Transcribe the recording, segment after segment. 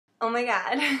Oh my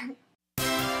god.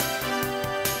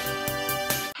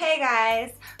 Hey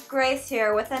guys, Grace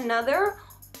here with another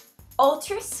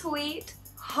ultra sweet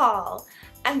haul.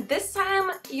 And this time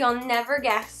you'll never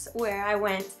guess where I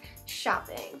went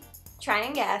shopping. Try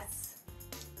and guess.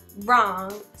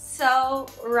 Wrong. So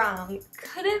wrong.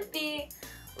 Couldn't be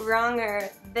wronger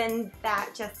than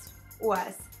that just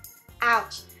was.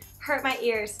 Ouch. Hurt my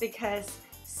ears because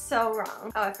so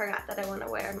wrong. Oh, I forgot that I want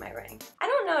to wear my ring. I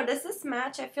don't know, does this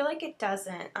match? I feel like it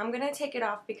doesn't. I'm gonna take it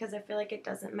off because I feel like it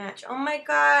doesn't match. Oh my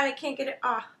god, I can't get it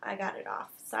off. I got it off,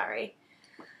 sorry.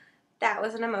 That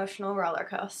was an emotional roller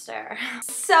coaster.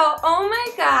 So, oh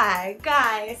my god,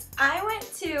 guys, I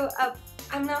went to a,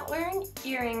 I'm not wearing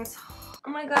earrings.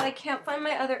 Oh my god, I can't find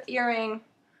my other earring.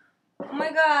 Oh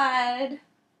my god.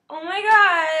 Oh my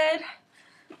god.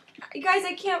 You guys,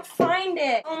 I can't find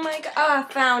it. Oh my god, oh, I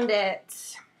found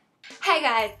it. Hey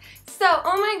guys, so,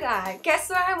 oh my god, guess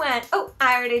where I went? Oh,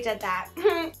 I already did that.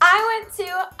 I went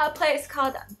to a place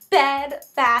called Bed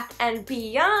Bath &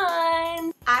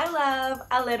 Beyond. I love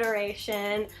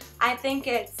alliteration. I think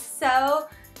it's so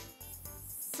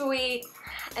sweet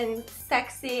and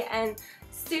sexy and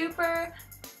super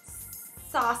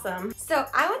awesome. So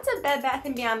I went to Bed Bath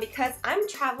 & Beyond because I'm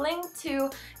traveling to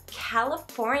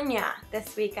California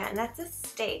this weekend. That's a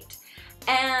state.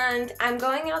 And I'm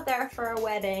going out there for a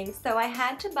wedding, so I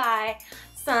had to buy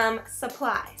some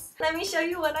supplies. Let me show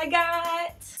you what I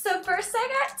got. So first I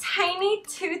got tiny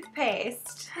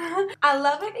toothpaste. I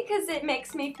love it because it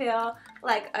makes me feel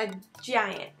like a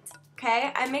giant,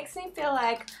 okay? It makes me feel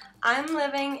like I'm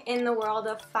living in the world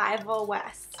of 5-0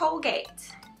 West.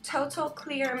 Colgate Total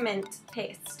Clear Mint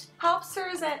Paste. Helps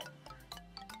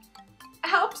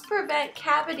prevent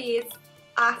cavities.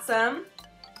 Awesome.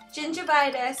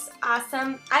 Gingivitis,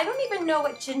 awesome. I don't even know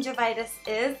what gingivitis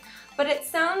is, but it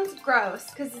sounds gross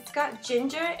because it's got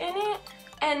ginger in it,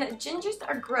 and gingers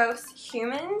are gross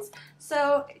humans,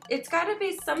 so it's got to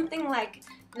be something like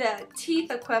the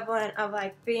teeth equivalent of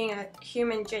like being a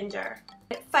human ginger.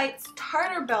 It fights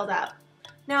tartar buildup.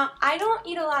 Now, I don't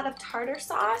eat a lot of tartar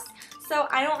sauce, so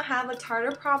I don't have a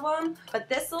tartar problem, but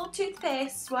this little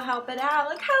toothpaste will help it out.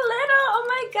 Look how little! Oh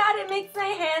my god, it makes my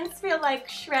hands feel like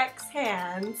Shrek's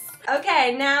hands.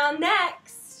 Okay, now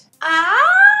next.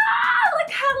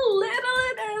 Look how little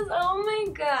it is! Oh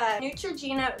my god.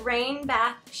 Neutrogena Rain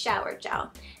Bath Shower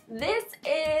Gel. This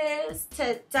is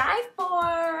to die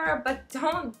for, but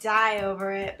don't die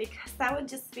over it because that would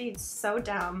just be so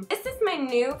dumb. This is my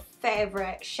new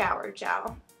favorite shower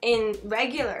gel in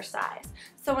regular size.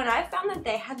 So when I found that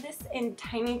they had this in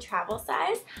tiny travel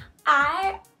size,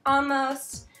 I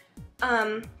almost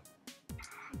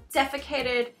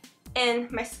defecated in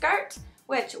my skirt,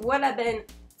 which would have been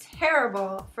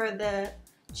terrible for the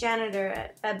janitor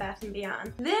at Bed Bath &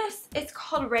 Beyond. This is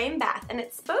called Rain Bath, and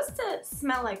it's supposed to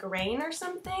smell like rain or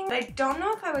something, but I don't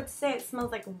know if I would say it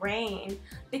smells like rain,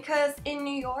 because in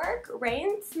New York,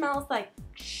 rain smells like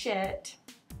shit.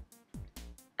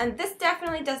 And this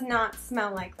definitely does not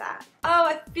smell like that. Oh,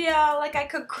 I feel like I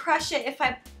could crush it if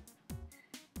I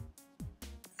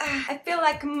feel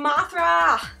like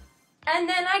Mothra. And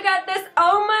then I got this,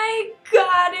 oh my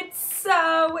god, it's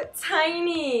so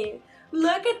tiny.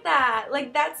 Look at that.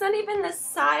 Like, that's not even the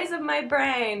size of my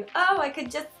brain. Oh, I could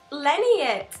just Lenny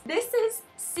it. This is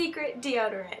Secret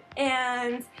deodorant.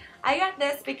 And I got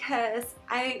this because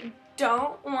I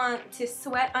don't want to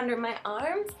sweat under my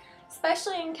arms,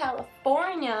 especially in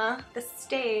California, the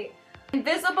state.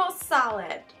 Invisible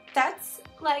Solid. That's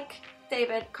like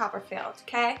David Copperfield,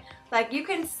 okay? Like, you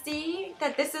can see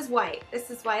that this is white. This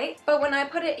is white. But when I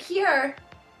put it here,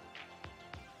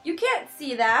 you can't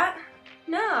see that.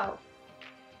 No.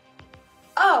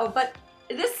 Oh, but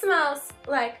this smells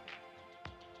like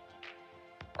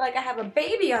I have a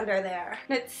baby under there.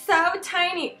 And it's so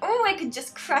tiny. Oh, I could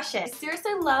just crush it. I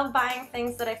seriously love buying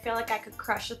things that I feel like I could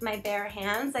crush with my bare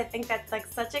hands. I think that's like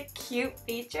such a cute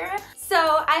feature.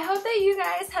 So I hope that you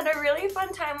guys had a really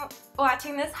fun time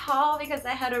watching this haul because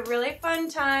I had a really fun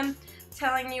time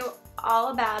telling you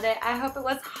all about it. I hope it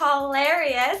was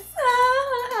hilarious.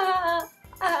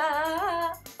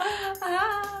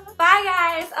 Bye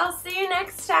guys, I'll see you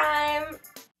next time.